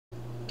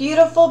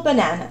beautiful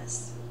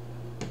bananas.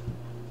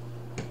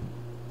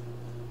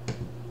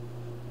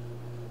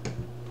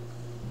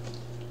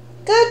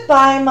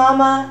 "Goodbye,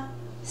 Mama,"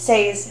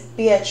 says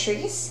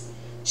Beatrice.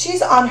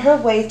 She's on her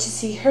way to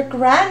see her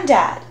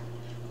granddad.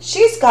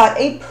 She's got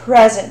a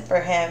present for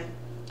him.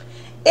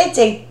 It's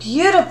a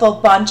beautiful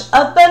bunch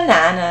of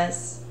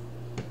bananas.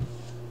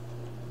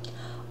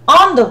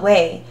 On the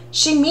way,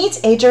 she meets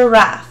a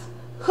giraffe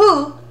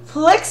who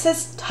flicks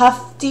his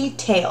tufty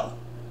tail.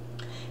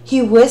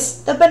 He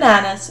whisks the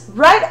bananas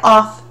right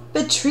off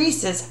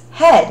Beatrice's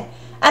head,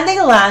 and they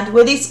land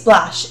with a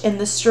splash in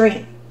the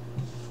stream.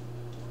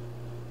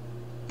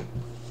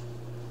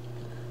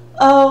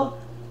 "Oh,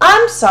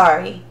 I'm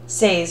sorry,"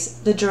 says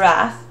the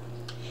giraffe.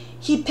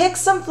 He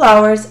picks some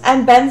flowers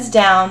and bends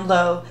down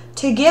low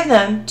to give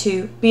them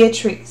to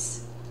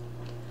Beatrice.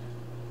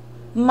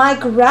 "My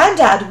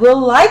granddad will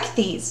like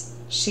these,"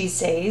 she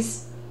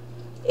says.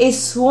 A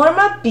swarm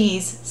of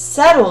bees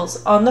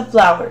settles on the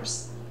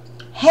flowers.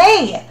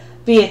 "Hey!"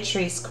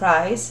 Beatrice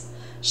cries.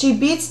 She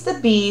beats the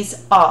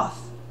bees off,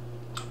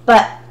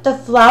 but the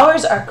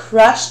flowers are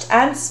crushed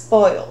and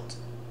spoiled.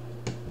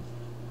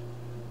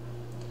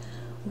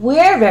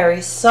 "We're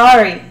very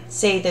sorry,"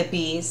 say the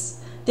bees.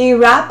 They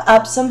wrap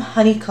up some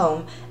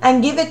honeycomb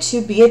and give it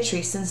to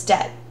Beatrice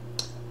instead.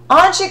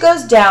 On she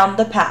goes down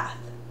the path.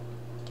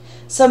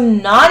 Some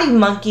naughty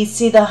monkeys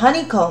see the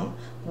honeycomb.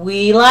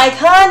 "We like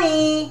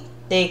honey,"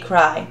 they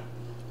cry.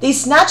 They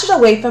snatch it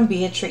away from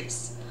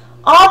Beatrice.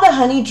 All the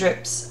honey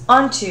drips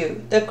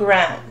onto the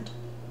ground.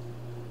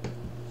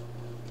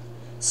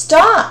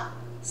 "Stop,"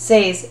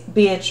 says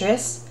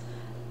Beatrice.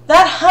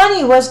 "That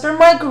honey was for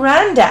my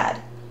granddad."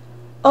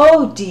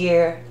 "Oh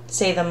dear,"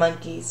 say the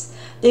monkeys.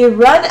 They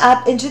run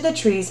up into the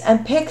trees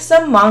and pick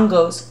some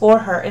mangoes for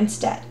her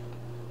instead.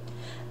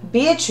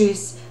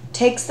 Beatrice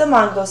takes the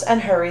mangoes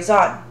and hurries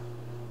on.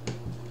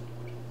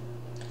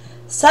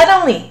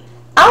 Suddenly,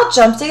 out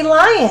jumps a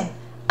lion.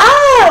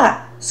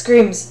 "Ah!"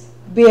 screams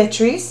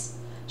Beatrice.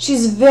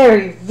 She's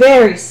very,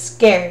 very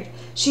scared.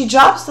 She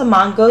drops the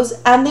mangoes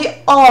and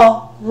they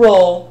all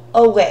roll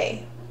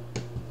away.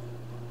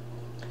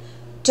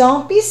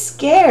 "Don't be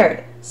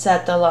scared,"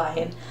 said the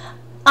lion.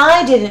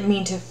 "I didn't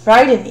mean to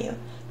frighten you."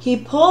 He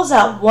pulls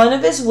out one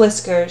of his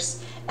whiskers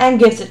and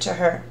gives it to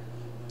her.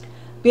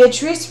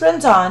 Beatrice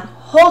runs on,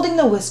 holding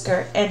the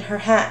whisker in her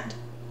hand.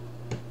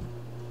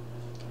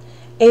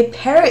 A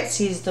parrot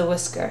sees the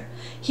whisker.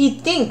 He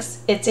thinks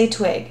it's a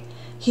twig.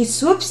 He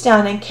swoops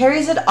down and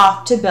carries it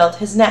off to build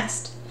his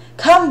nest.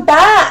 "Come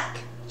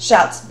back,"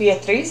 shouts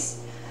Beatrice.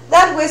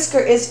 "That whisker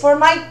is for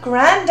my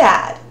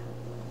granddad."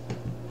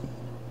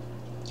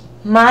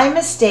 "My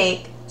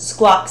mistake,"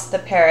 squawks the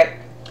parrot.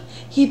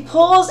 He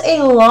pulls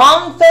a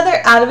long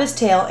feather out of his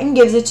tail and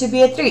gives it to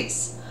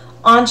Beatrice.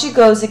 On she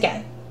goes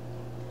again.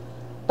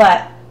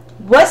 But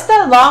what's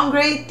that long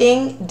gray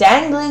thing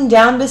dangling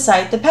down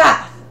beside the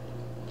path?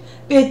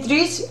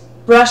 Beatrice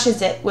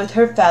brushes it with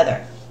her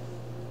feather.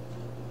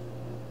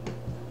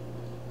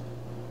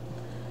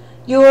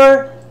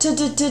 "You're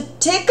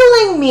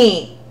tickling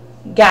me,"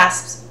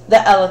 gasps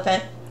the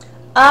elephant.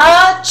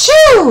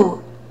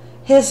 "Achoo!"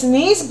 His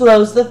sneeze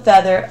blows the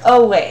feather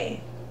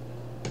away.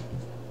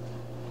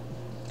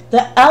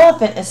 The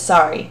elephant is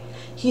sorry.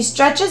 He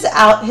stretches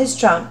out his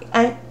trunk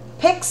and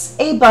picks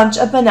a bunch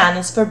of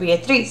bananas for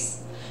Beatrice.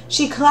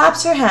 She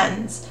claps her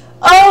hands.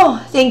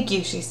 "Oh, thank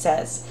you," she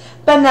says.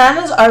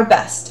 "Bananas are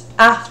best,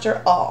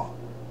 after all."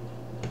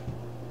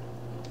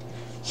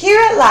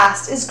 Here at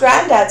last is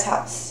Granddad's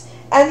house,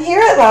 and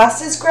here at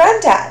last is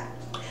Granddad.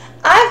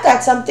 "I've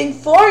got something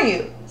for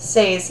you,"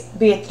 says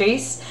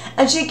Beatrice,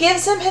 and she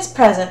gives him his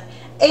present,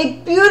 a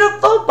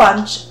beautiful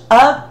bunch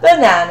of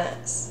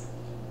bananas.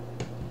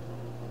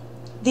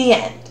 The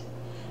end.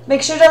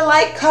 Make sure to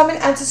like, comment,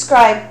 and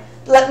subscribe.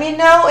 Let me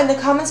know in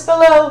the comments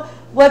below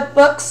what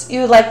books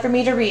you would like for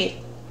me to read.